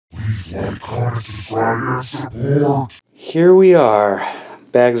Please like, comment, subscribe, and support. Here we are.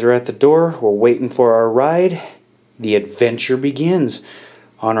 Bags are at the door. We're waiting for our ride. The adventure begins.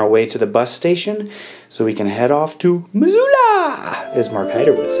 On our way to the bus station so we can head off to Missoula, as Mark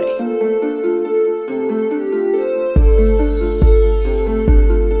Hyder would say.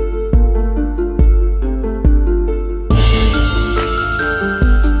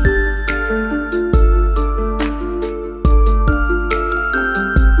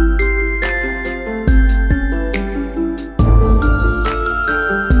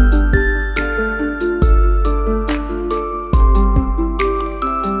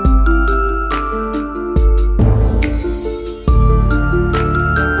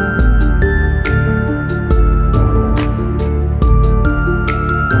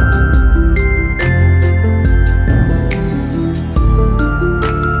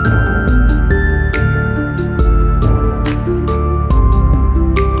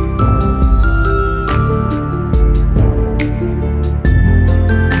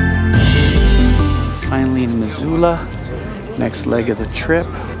 Next leg of the trip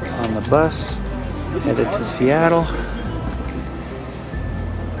on the bus, headed to Seattle.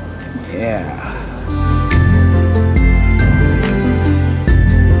 Yeah.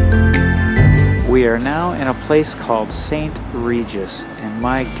 We are now in a place called St. Regis, and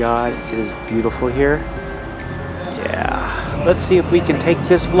my God, it is beautiful here. Yeah. Let's see if we can take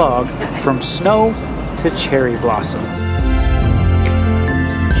this vlog from snow to cherry blossom.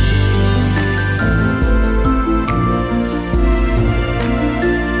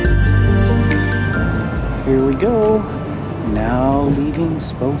 Here we go, now leaving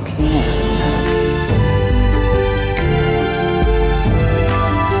Spokane.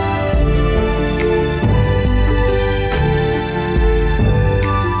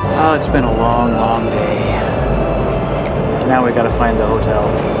 Oh, it's been a long, long day. Now we gotta find the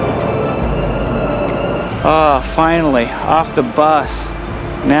hotel. Oh, finally, off the bus.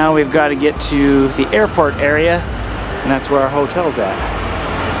 Now we've got to get to the airport area, and that's where our hotel's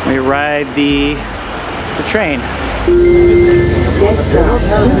at. We ride the train.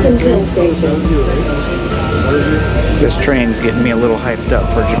 This train's getting me a little hyped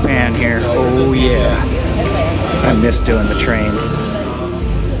up for Japan here. Oh yeah. I miss doing the trains.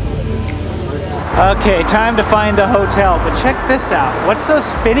 Okay, time to find the hotel, but check this out. What's those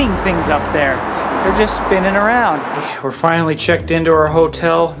spinning things up there? They're just spinning around. We're finally checked into our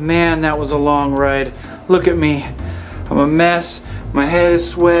hotel. Man, that was a long ride. Look at me. I'm a mess. My head is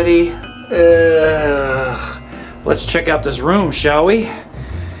sweaty. Let's check out this room, shall we?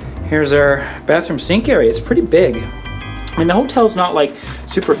 Here's our bathroom sink area. It's pretty big. I mean, the hotel's not like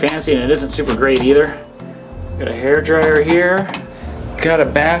super fancy and it isn't super great either. Got a hairdryer here. Got a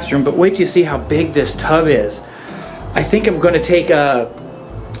bathroom, but wait till you see how big this tub is. I think I'm gonna take a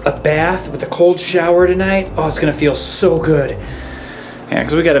bath with a cold shower tonight. Oh, it's gonna feel so good. Yeah,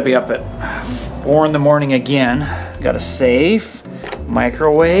 because we gotta be up at 4 in the morning again. Got a safe,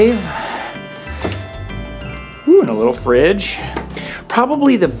 microwave. Ooh, and a little fridge.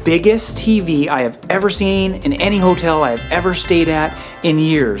 Probably the biggest TV I have ever seen in any hotel I have ever stayed at in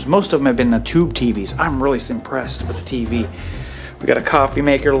years. Most of them have been the tube TVs. I'm really impressed with the TV. We got a coffee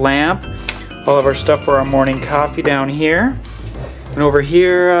maker lamp. All of our stuff for our morning coffee down here. And over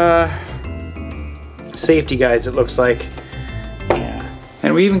here, safety guides, it looks like. Yeah.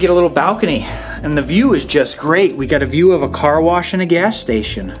 And we even get a little balcony. And the view is just great. We got a view of a car wash and a gas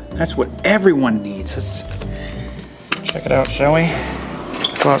station. That's what everyone needs. Let's check it out, shall we?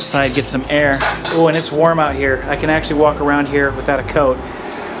 Let's go outside, get some air. Oh, and it's warm out here. I can actually walk around here without a coat.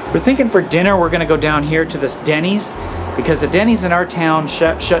 We're thinking for dinner, we're gonna go down here to this Denny's, because the Denny's in our town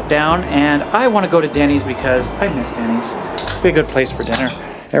shut down, and I want to go to Denny's because I miss Denny's. Be a good place for dinner.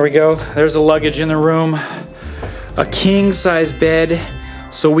 There we go. There's the luggage in the room. A king-size bed,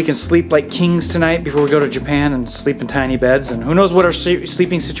 so we can sleep like kings tonight before we go to Japan and sleep in tiny beds. And who knows what our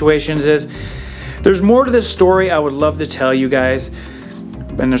sleeping situations is. There's more to this story I would love to tell you guys,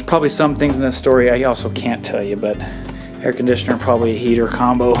 and there's probably some things in this story I also can't tell you, but air conditioner, probably a heater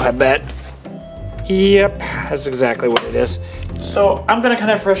combo, I bet. Yep, that's exactly what it is. So I'm gonna kind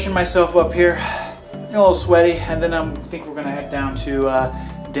of freshen myself up here. I'm a little sweaty, and then I think we're gonna head down to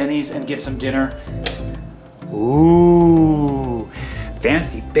Denny's and get some dinner. Ooh,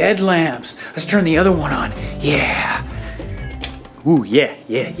 fancy bed lamps. Let's turn the other one on. Yeah. Ooh, yeah.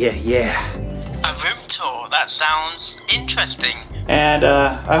 A room tour, that sounds interesting. And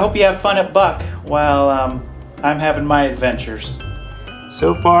I hope you have fun at Buck while I'm having my adventures.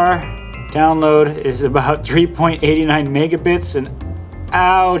 So far, download is about 3.89 megabits, and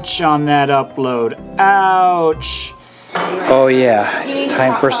ouch on that upload. Ouch. Oh yeah, it's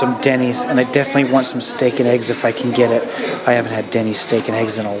time for some Denny's, and I definitely want some steak and eggs if I can get it. I haven't had Denny's steak and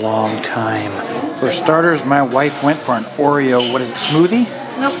eggs in a long time. For starters, my wife went for an Oreo, what is it, smoothie?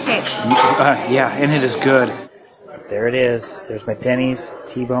 Milkshake. Yeah, and it is good. There it is. There's my Denny's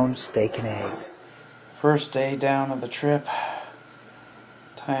T-bone steak and eggs. First day down of the trip.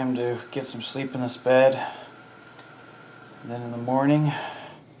 Time to get some sleep in this bed. And then in the morning,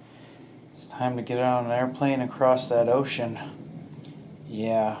 it's time to get on an airplane and cross that ocean.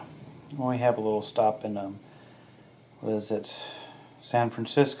 Yeah, we have a little stop in, what is it, San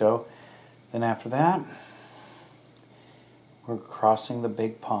Francisco. Then after that, we're crossing the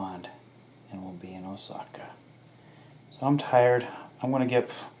big pond and we'll be in Osaka. So I'm tired. I'm going to get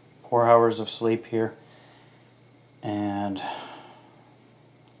 4 hours of sleep here. And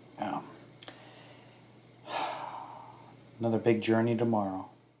another big journey tomorrow.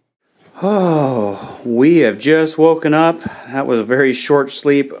 Oh, we have just woken up. That was a very short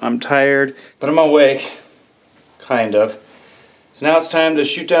sleep. I'm tired, but I'm awake. Kind of. So now it's time to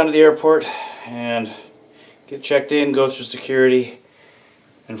shoot down to the airport and get checked in, go through security,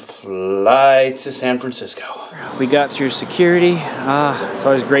 and fly to San Francisco. We got through security. It's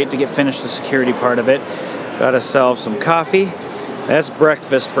always great to get finished the security part of it. Got ourselves some coffee. That's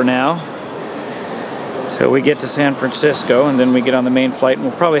breakfast for now. So we get to San Francisco and then we get on the main flight and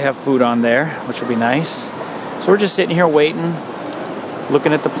we'll probably have food on there, which will be nice. So we're just sitting here waiting,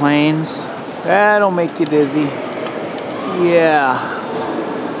 looking at the planes. That'll make you dizzy. Yeah.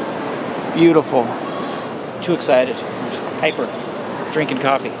 Beautiful. Too excited. I'm just hyper. Drinking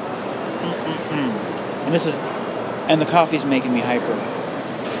coffee. And the coffee's making me hyper.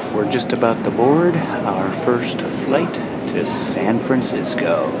 We're just about to board our first flight to San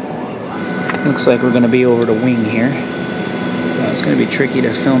Francisco. Looks like we're going to be over to wing here. So it's going to be tricky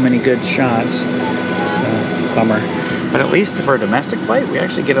to film any good shots. So, bummer. But at least for a domestic flight, we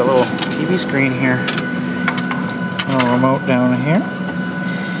actually get a little TV screen here. A little remote down here.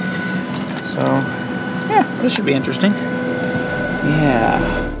 So, yeah, this should be interesting.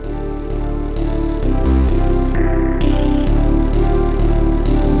 Yeah.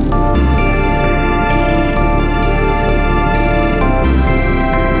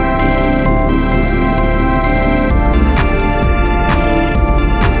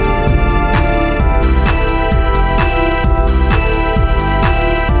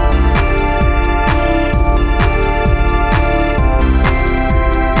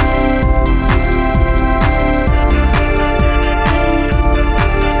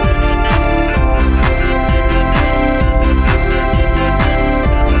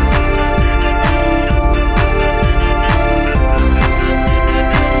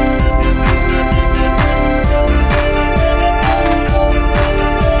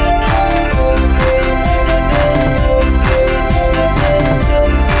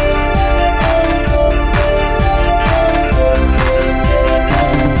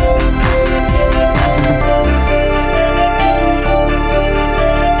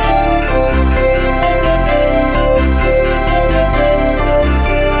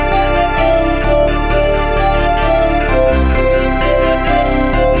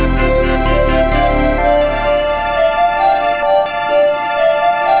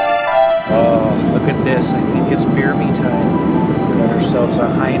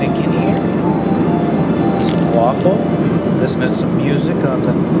 Listening to some music on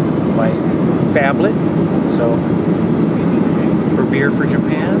my phablet. So, for Beer for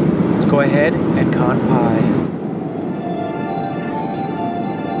Japan, let's go ahead and kanpai.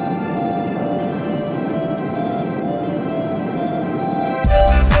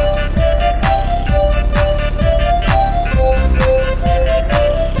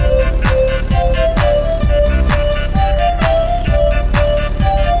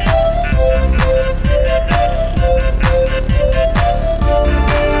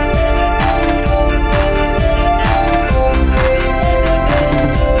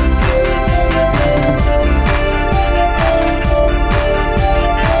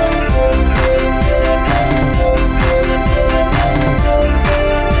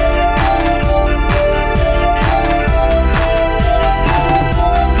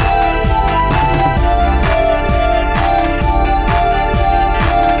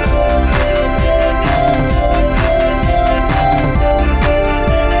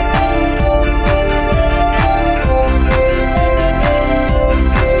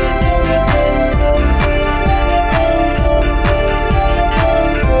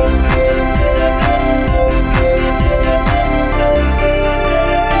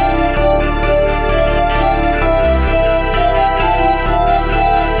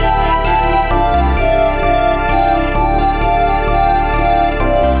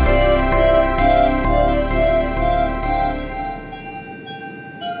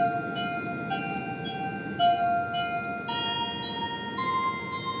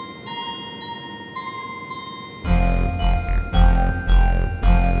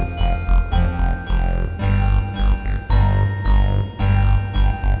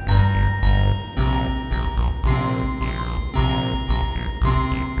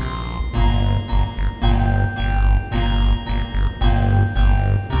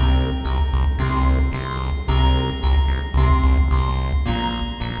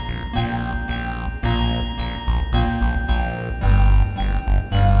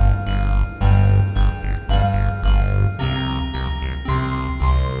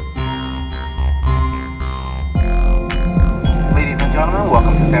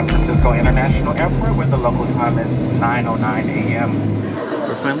 welcome to San Francisco International Airport, where the local time is 9:09 a.m.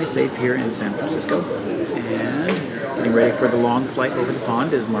 We're finally safe here in San Francisco and getting ready for the long flight over the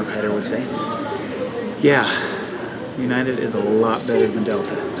pond, as Mark Hyder would say. Yeah, United is a lot better than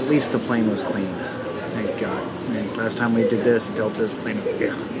Delta. At least the plane was clean. Thank God. I mean, last time we did this, Delta's plane was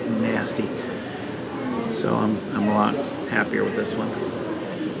nasty. So I'm a lot happier with this one.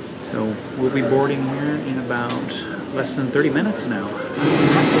 So we'll be boarding here in about less than 30 minutes now.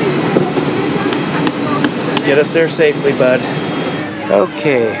 Get us there safely, bud.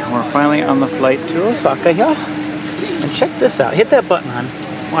 Okay, we're finally on the flight to Osaka, yeah? And check this out. Hit that button, hon.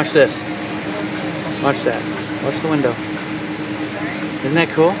 Watch this. Watch that. Watch the window. Isn't that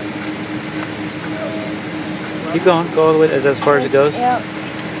cool? Keep going. Go all the way as far as it goes. Yep.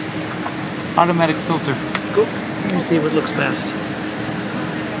 Automatic filter. Cool. Let me see what looks best.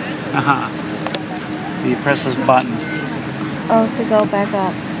 Aha. So you press this button. Oh, to go back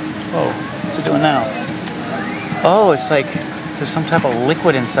up. Oh, what's it doing now? Oh, it's like there's some type of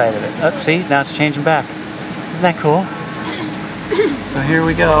liquid inside of it. Oh, see? Now it's changing back. Isn't that cool? So here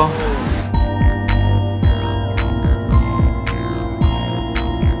we go.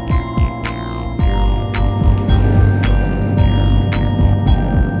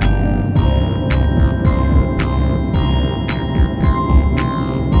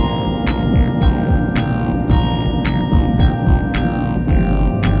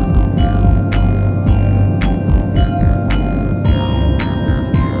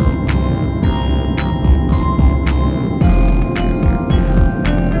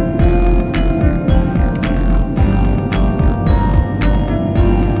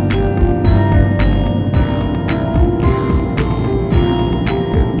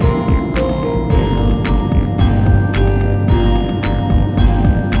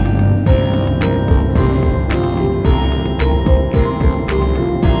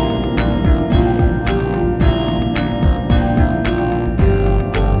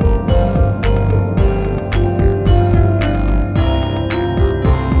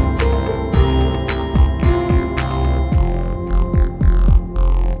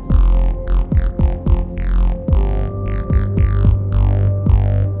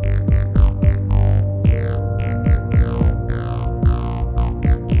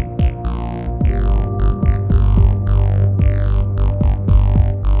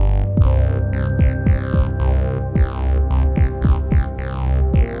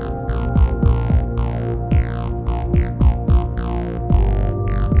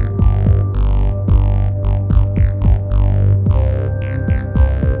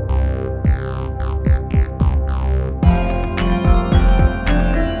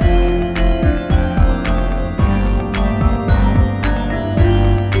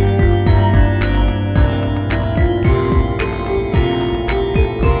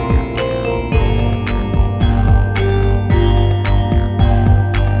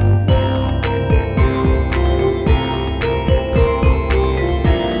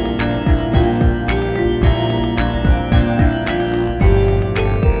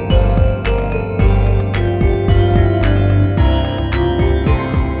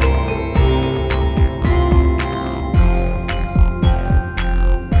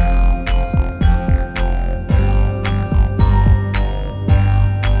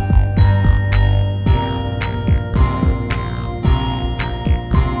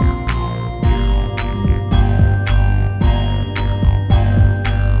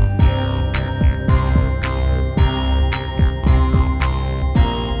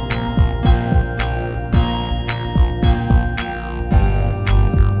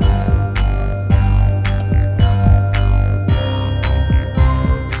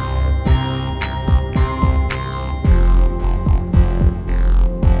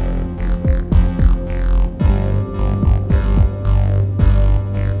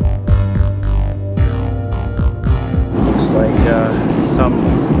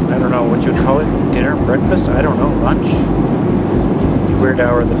 I don't know what you would call it, dinner, breakfast, I don't know, lunch. It's a weird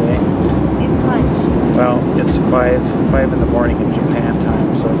hour of the day. It's lunch. Well, it's 5 in the morning in Japan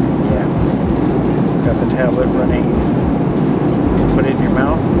time, so yeah. Got the tablet running. Put it in your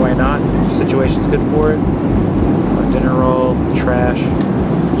mouth, why not? Situation's good for it. A dinner roll, trash,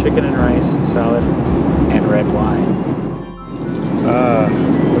 chicken and rice, salad, and red wine.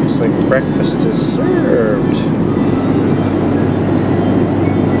 Looks like breakfast is served.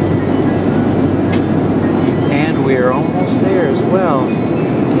 And we are almost there as well.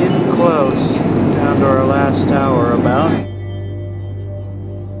 Getting close. Down to our last hour about.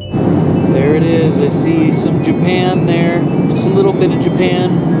 There it is. I see some Japan there. Just a little bit of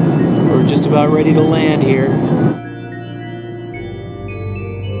Japan. We're just about ready to land here.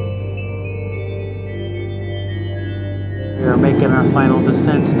 We are making our final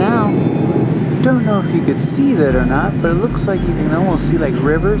descent now. Don't know if you could see that or not, but it looks like you can almost see like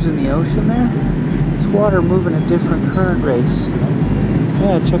rivers in the ocean there. It's water moving at different current rates.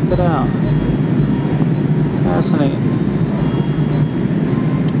 Yeah, check that out. Fascinating.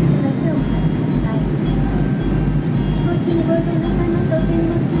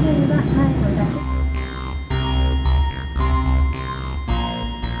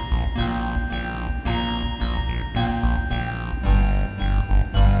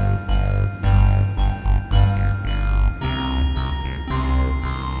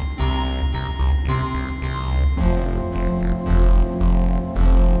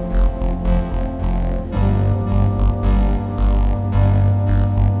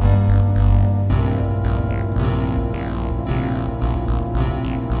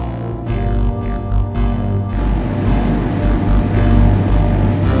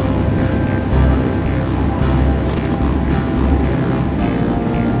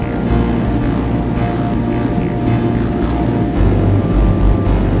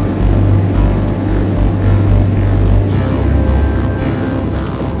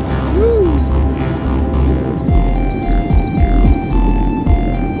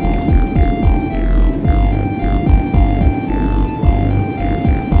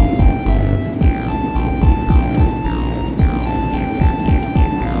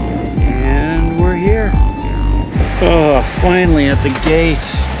 Oh, finally at the gate.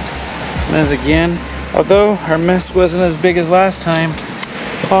 As again, although our mess wasn't as big as last time.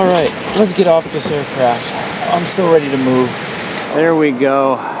 All right, let's get off this aircraft. I'm so ready to move. There we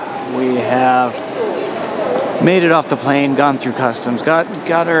go. We have made it off the plane, gone through customs, got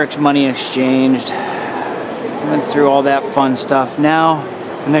our money exchanged, went through all that fun stuff. Now,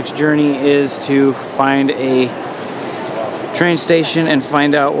 the next journey is to find a train station and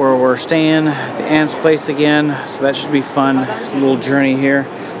find out where we're staying at the aunt's place again, so that should be fun. A little journey here.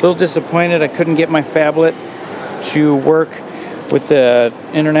 A little disappointed I couldn't get my phablet to work with the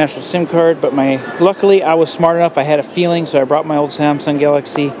international SIM card, but luckily I was smart enough, I had a feeling, so I brought my old Samsung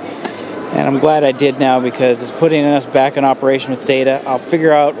Galaxy, and I'm glad I did now because it's putting us back in operation with data. I'll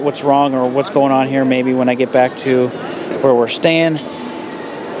figure out what's wrong or what's going on here maybe when I get back to where we're staying.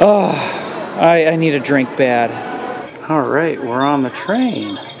 Oh, I need a drink bad. All right, we're on the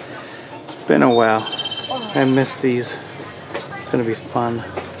train. It's been a while. I miss these. It's gonna be fun.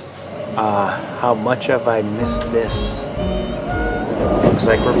 How much have I missed this? Looks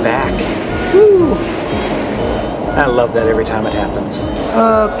like we're back. Woo! I love that every time it happens.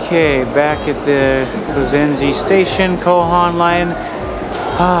 Okay, back at the Kozenji station, Kohan line.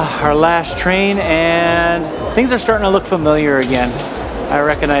 Our last train, and things are starting to look familiar again. I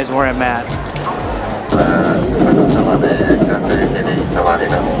recognize where I'm at.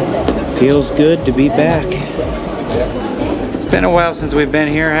 Feels good to be back. It's been a while since we've been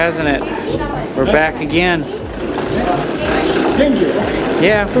here, hasn't it? We're back again.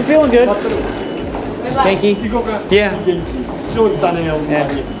 Yeah, we're feeling good. Genki? Yeah.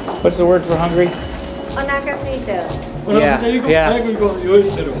 What's the word for hungry? Yeah, yeah.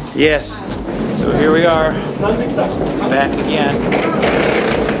 Yes. So here we are. Back again.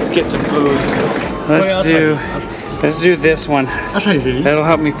 Let's get some food. Let's do this one. That'll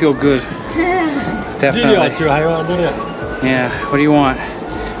help me feel good. Definitely. Yeah. What do you want?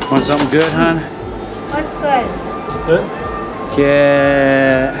 Want something good, hon? What's good?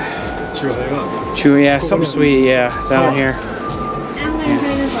 Get chewy. Yeah, something sweet. Yeah, down here.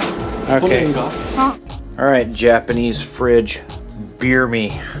 Yeah. Okay. All right, Japanese fridge. Beer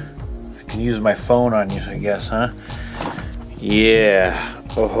me. I can use my phone on you, I guess, huh? Yeah.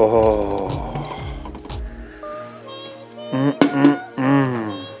 Oh.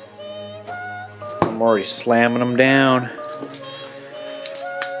 I'm already slamming them down.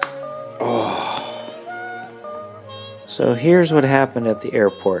 Oh. So here's what happened at the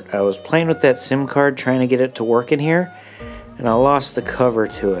airport. I was playing with that SIM card trying to get it to work in here, and I lost the cover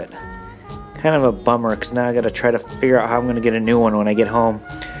to it. Kind of a bummer because now I got to try to figure out how I'm going to get a new one when I get home.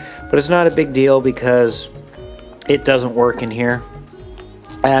 But it's not a big deal because it doesn't work in here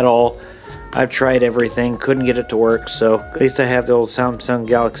at all. I've tried everything, couldn't get it to work, so at least I have the old Samsung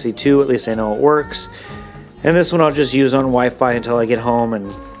Galaxy 2, at least I know it works. And this one I'll just use on Wi-Fi until I get home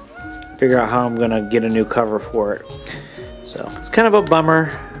and figure out how I'm gonna get a new cover for it. So it's kind of a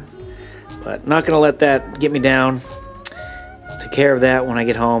bummer, but not gonna let that get me down. Take care of that when I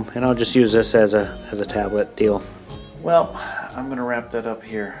get home, and I'll just use this as a tablet deal. Well, I'm gonna wrap that up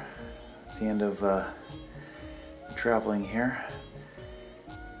here. It's the end of traveling here.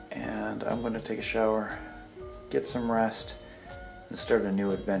 And I'm going to take a shower, get some rest, and start a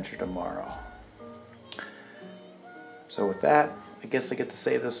new adventure tomorrow. So with that, I guess I get to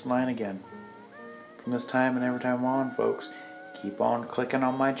say this line again. From this time and every time on, folks, keep on clicking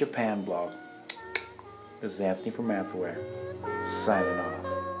on my Japan blog. This is Anthony from AnthWare, signing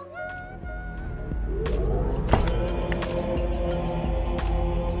off.